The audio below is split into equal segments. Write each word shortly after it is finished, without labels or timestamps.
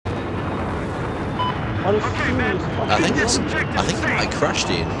I think it might crashed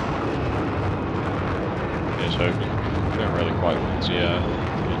in. Here's hoping. Don't really quite want to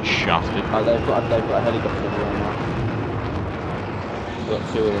get shafted. Oh, they've got a helicopter right now. We've got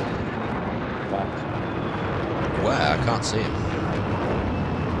two of them. Back. Where? I can't see him.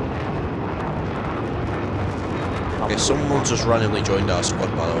 Okay, someone just randomly joined our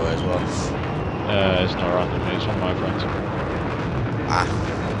squad, by the way, as well. It's not random, it's one of my friends. Ah.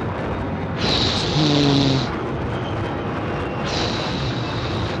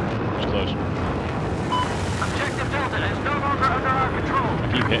 It's close. Objective Delta is no longer under our control. I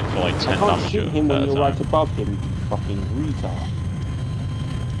keep hitting for like 10 I can't damage shoot at him when you're time. right above him, fucking retard.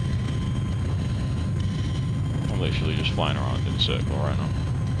 I'm literally just flying around in a circle right now.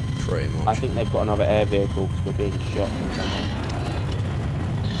 Pretty much. I think they've got another air vehicle because we're being shot from somewhere.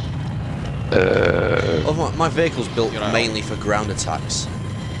 Oh, my vehicle's built mainly for ground attacks.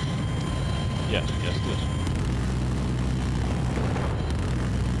 Yes, it is.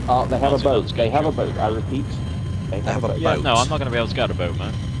 Oh, they have a boat. They have a boat. I repeat. They have a boat. Yeah, no, I'm not going to be able to get a boat,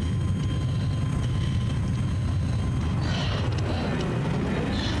 man.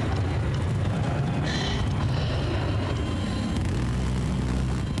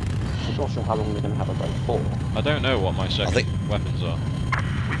 I'm not sure how long they're going to have a boat for. I don't know what my second weapons are.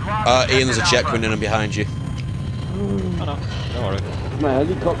 Ian, there's a jet coming in and behind you. Oh no, don't worry. My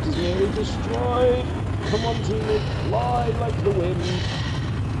helicopter's nearly destroyed. Come on, teammate, fly like the wind.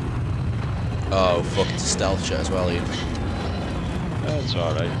 Oh, fuck, it's a stealth jet as well, Ian. It's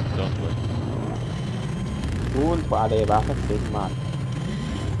alright, don't worry. Und war der Waffe big man.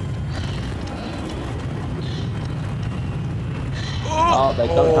 Oh, they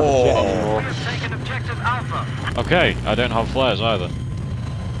don't have a jet anymore. We have taken objective Alpha. Okay, I don't have flares either.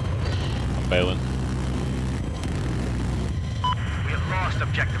 I'm bailing. We have lost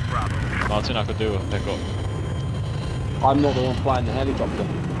objective Bravo. Martin, I could do a pickup. I'm not the one flying the helicopter.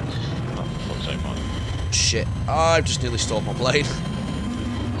 Oh, for fuck's sake, man. Shit, I've just nearly stole my plane.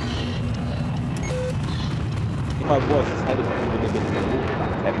 If I was, this helicopter would have been in the water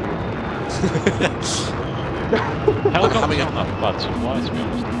about 10 minutes. Helicopter's not that bad to fly, to be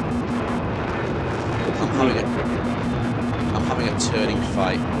honest. I'm having a turning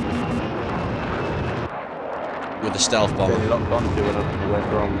fight with the stealth bomber. They're locked onto it where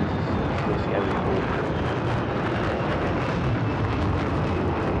from this helicopter.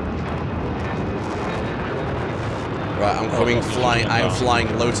 Right, I'm coming flying. I am flying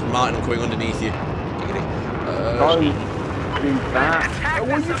low to Martin. I'm coming underneath you. Don't do that.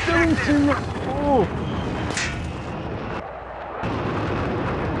 What are you doing to me? Oh.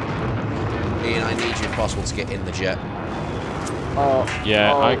 Ian, I need you if possible to get in the jet. Oh.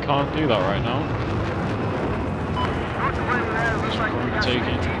 Yeah, oh. I can't do that right now. I'm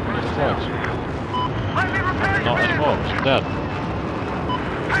taking the flags. Not anymore, I'm dead.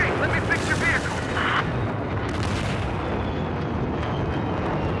 Hey, let me fix your vehicle.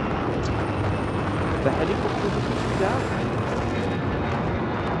 The helicopter was down.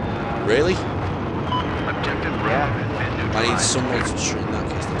 Really? Objective Bravo has been I need neutralized. someone to, in that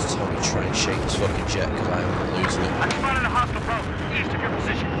case, to tell me try and shake this fucking jet because I am losing it. I spotted a hostile boat east of your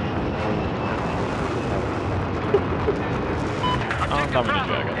position. Objective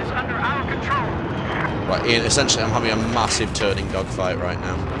Bravo is under our control. Right, Ian, essentially I'm having a massive turning dogfight right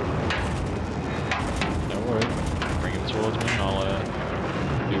now. Don't worry. Bring him towards me and I'll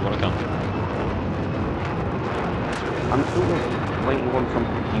do what I can. I'm sort of waiting on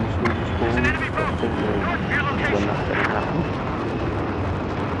something useful to spawn. There's an enemy boat north of your When location. that's going to happen.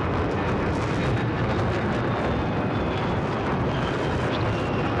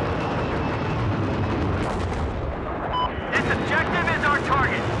 Its objective is our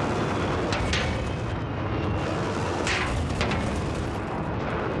target.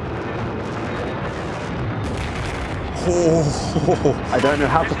 I don't know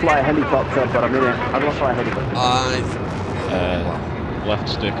how to fly a helicopter, but I'm in it. How do I fly a helicopter? Left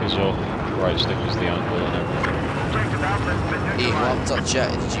stick is up, right stick is the angle and everything. Objective Alpha has been Ian, neutralized. what's that jet?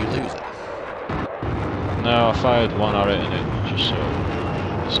 Did you lose it? No, I fired one at it and it just sort of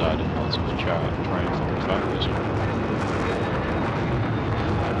decided not to try and fucking fight this one.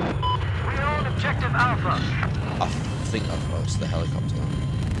 We own objective Alpha. I think that was the helicopter.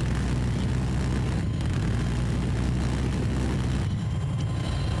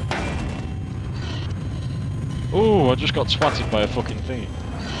 Ooh, I just got swatted by a fucking thing.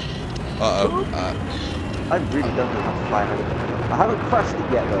 Uh-oh. I really don't know how to fly a helicopter. I haven't crashed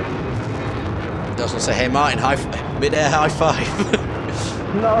it yet, though. I was gonna say, hey Martin, mid-air high five.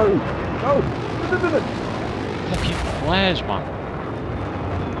 No! No! Fucking flares, man.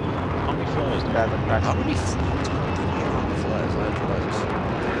 How many flares do There's a crash. How many flares? I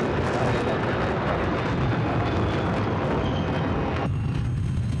apologize.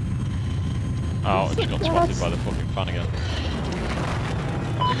 Oh, I just got spotted by the fucking fan again.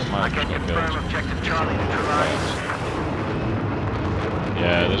 I think I might have just got killed. Objective Charlie neutralized.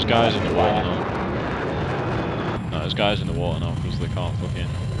 Yeah, there's guys in the water now. No, there's guys in the water now because they can't fucking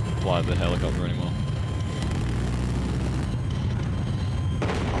fly the helicopter anymore.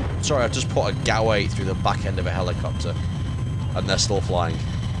 Sorry, I just put a Goway through the back end of a helicopter, and they're still flying.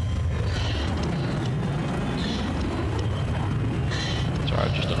 Sorry,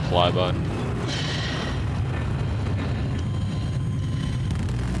 I've just done a flyby.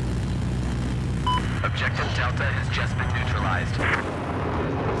 Objective Delta has just been neutralized.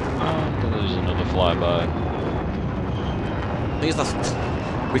 And there's another flyby. The thing is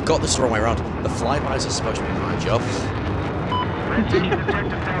that we've got this the wrong way around. The flybys are supposed to be my job. Red team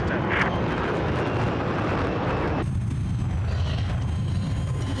Objective Delta.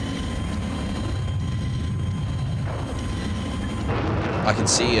 I can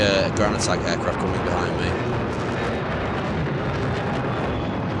see a ground attack aircraft coming behind me.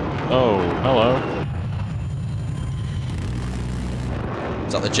 Oh, hello.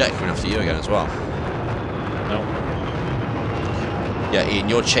 Is that the jet coming after you again as well? No. Yeah, Ian,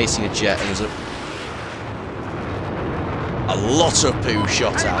 you're chasing a jet and there's a lot of poo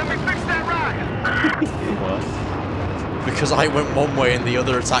shot out. Let me fix that ride. What? Because I went one way and the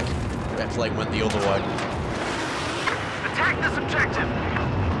other attack plane went the other way. Attack this objective.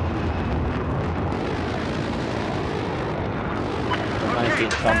 I managed to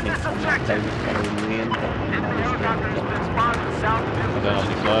get something from that plane following me in, but I Enemy managed helicopter has to been spotted south of I don't have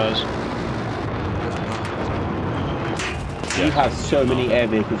any flares. You have so many air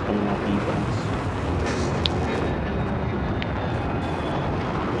vehicles coming out these ones.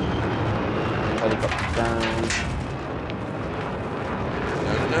 Helicopter down.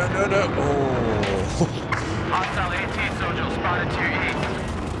 No. Oh. hostile AT soldier spotted to your east.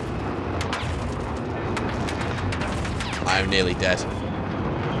 I am nearly dead.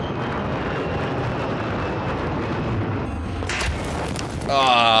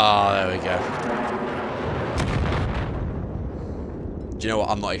 Ah, there we go. Do you know what?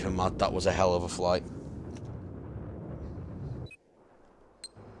 I'm not even mad. That was a hell of a flight.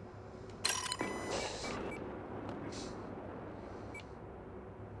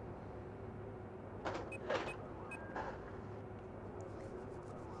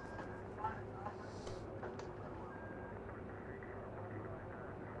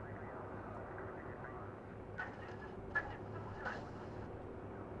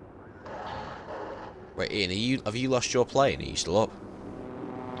 Wait, Ian, have you lost your plane? Are you still up?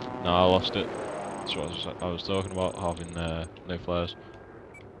 No, I lost it. That's what I was talking about, having no flares.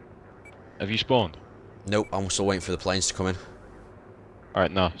 Have you spawned? Nope, I'm still waiting for the planes to come in.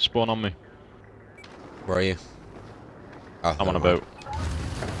 Alright, no, spawn on me. Where are you? Oh, I'm on a boat.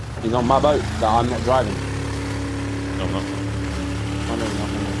 He's on my boat that I'm not driving. No, I'm not. Oh no, not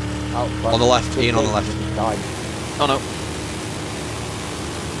oh, On the left, Ian, on the left. Died. Oh no.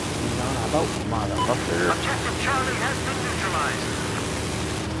 He's on our boat, motherfucker. Objective Charlie has been neutralized.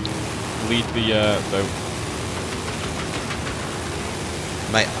 Lead the boat.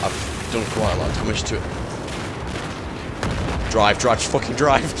 Mate, I've done quite a lot of damage to it. Drive, just fucking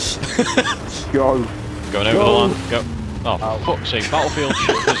drive. Go. Going over the land. Go. Oh, for fuck's sake, battlefield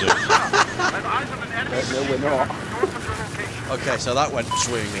shit, is it? I've eyes on an enemy. No, we're not. North of your location. Okay, so that went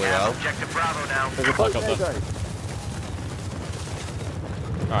swimmingly We have well. Objective Bravo now. There's a boat Back up there, there. guys.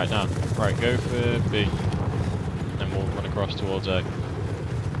 Alright, now. Right, go for B. Then we'll run across towards A.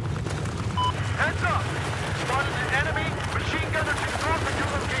 Heads up! Spotted an enemy machine gunner to north of your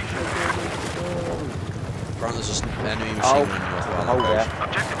location. Apparently there's an enemy machine Oh, gun north of our oh location. there.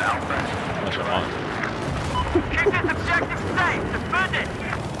 Objective Alpha. That's what I want. Keep this objective safe. Defend it.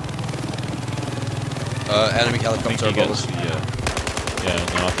 Enemy I think helicopter he above gets us. the,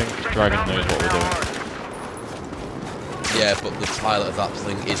 yeah, no, I think Dragon knows what we're doing. Yeah, but the pilot of that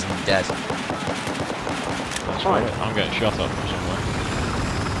thing isn't dead. That's right. I'm getting shot at from somewhere.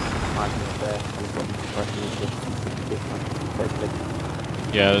 I'm not there. We've got pressure.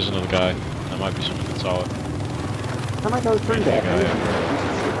 Yeah, there's another guy. There might be someone in the tower. Can I go through there? Yeah, yeah.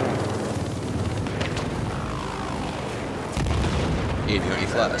 Ian, you got any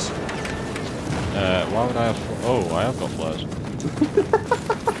flares? Why would I have... Oh, I have got flares.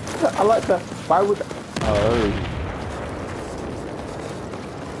 I like that. Why would... Oh.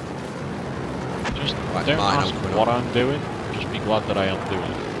 Just Right, don't mine, ask I'm coming what up. I'm doing. Just be glad that I am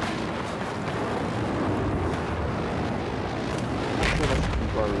doing it.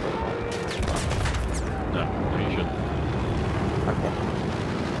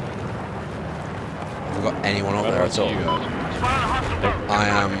 anyone up there at Whereabouts are all. you guys? Spot on a hostile boat. I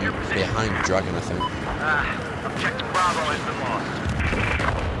am behind Dragon, I think. Objective Bravo has been lost.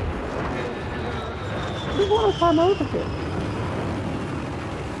 We want to climb over here.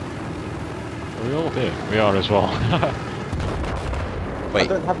 Are we all up here? We are as well. I Wait,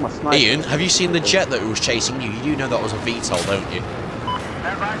 don't have my sniper. Ian, have you seen the jet that was chasing you? You know that was a VTOL, don't you?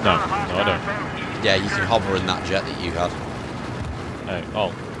 No, I don't. Yeah, you can hover in that jet that you had. Hey,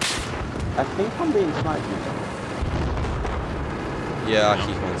 oh, I think I'm being sniped. Yeah, I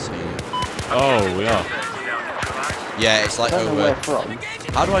keep on seeing it. oh, we are. Yeah, it's I like don't know where over. from.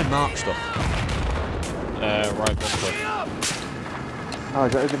 How do I mark stuff? Right bumper. Oh,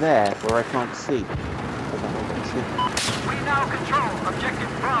 is it over there where I can't see? We now control Objective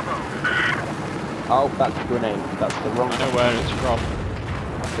Bravo. Oh, that's a grenade. That's the wrong I know where it's from.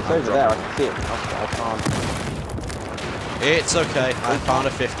 It's over there, I can see it. I can't. It's okay, I found a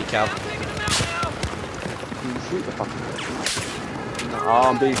 50 cal. Can you shoot the fucking thing? Oh,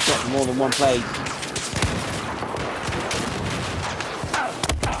 I'm being shot from more than one place.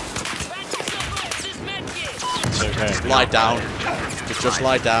 It's okay. Lie down. Just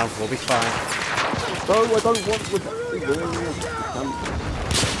lie down, we'll be fine. No, I don't want to.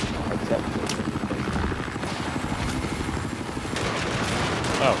 Accept it.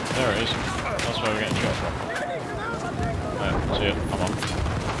 Oh, there it is. That's where we're getting shot from. Right, see it. Come on.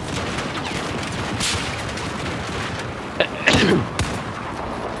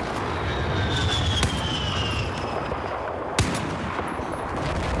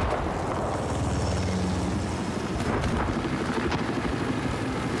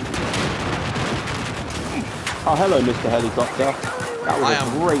 Oh, hello, Mr. Helicopter. That was I a am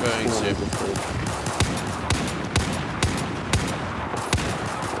great going spawn to. of this thing.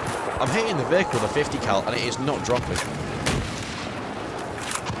 I'm hitting the vehicle with a 50 cal and it is not dropping.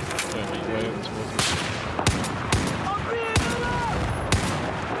 Yeah, make your way over towards us.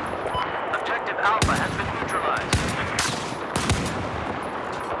 Objective Alpha has been neutralized.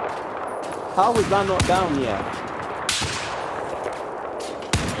 How is that not down yet?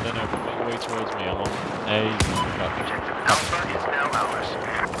 I don't know, but make your way towards me. I'm on A. Objective Alpha is now ours.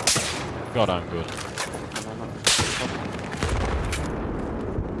 God, I'm good.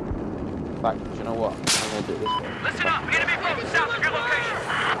 In fact, do you know what? I'm gonna do it this way. Listen up, enemy boat south of your location.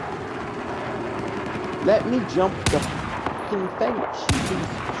 Let me jump the fucking fence, you piece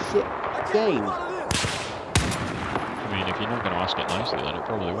of shit game. I mean, if you're not going to ask it nicely, then it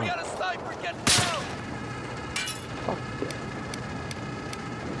probably won't. Fuck it.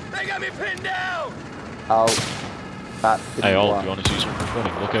 They got me pinned down. Oh, that didn't Hey, Ollie, work. do you want to see something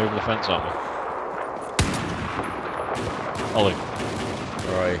funny? Look over the fence at me. Ollie,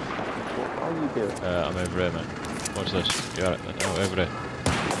 Right. What are you doing? I'm over here, mate. Watch this. You got it? No, over there.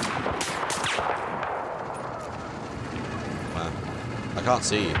 Man. I can't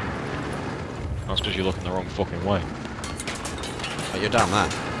see you. That's because you're looking the wrong fucking way. Oh, you're down there.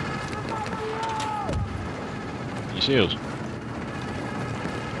 You see us?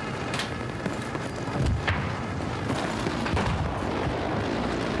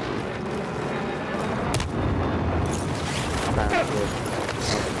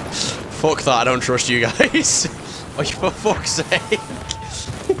 Fuck that, I don't trust you guys. Oh, for fuck's sake.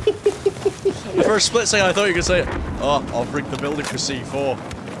 For a split second I thought you were going to say, oh, I'll rig the building for C4.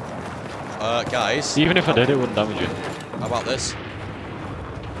 Guys. Even if I did, it wouldn't damage you. How about this?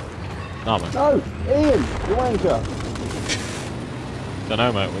 Nah, mate. No, Ian, you wanker. Don't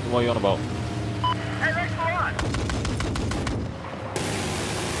know, mate. What are you on about? Hey, thanks for what?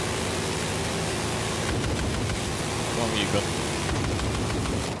 Come on, you gun.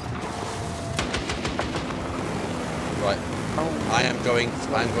 Right. I'm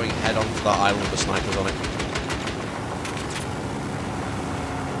going head on to that island with the snipers on it.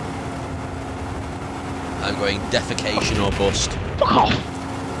 I'm going defecation or bust. Fuck off!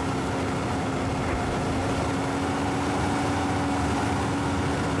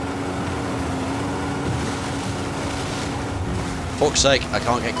 Fuck's sake, I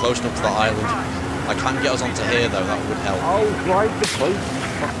can't get close enough to that island. I can get us onto here though, that would help. Oh, drive the boat, you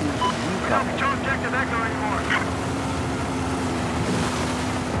fucking Copy, you Joe Objective Echo anymore.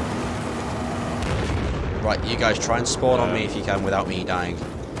 Right, you guys try and spawn on me if you can without me dying.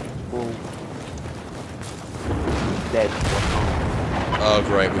 Well, dead. Oh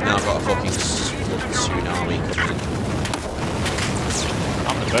great, we've now got a fucking tsunami coming in.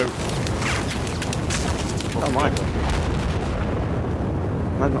 I'm the boat. Oh my god.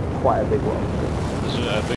 That's not quite a big one. There's a big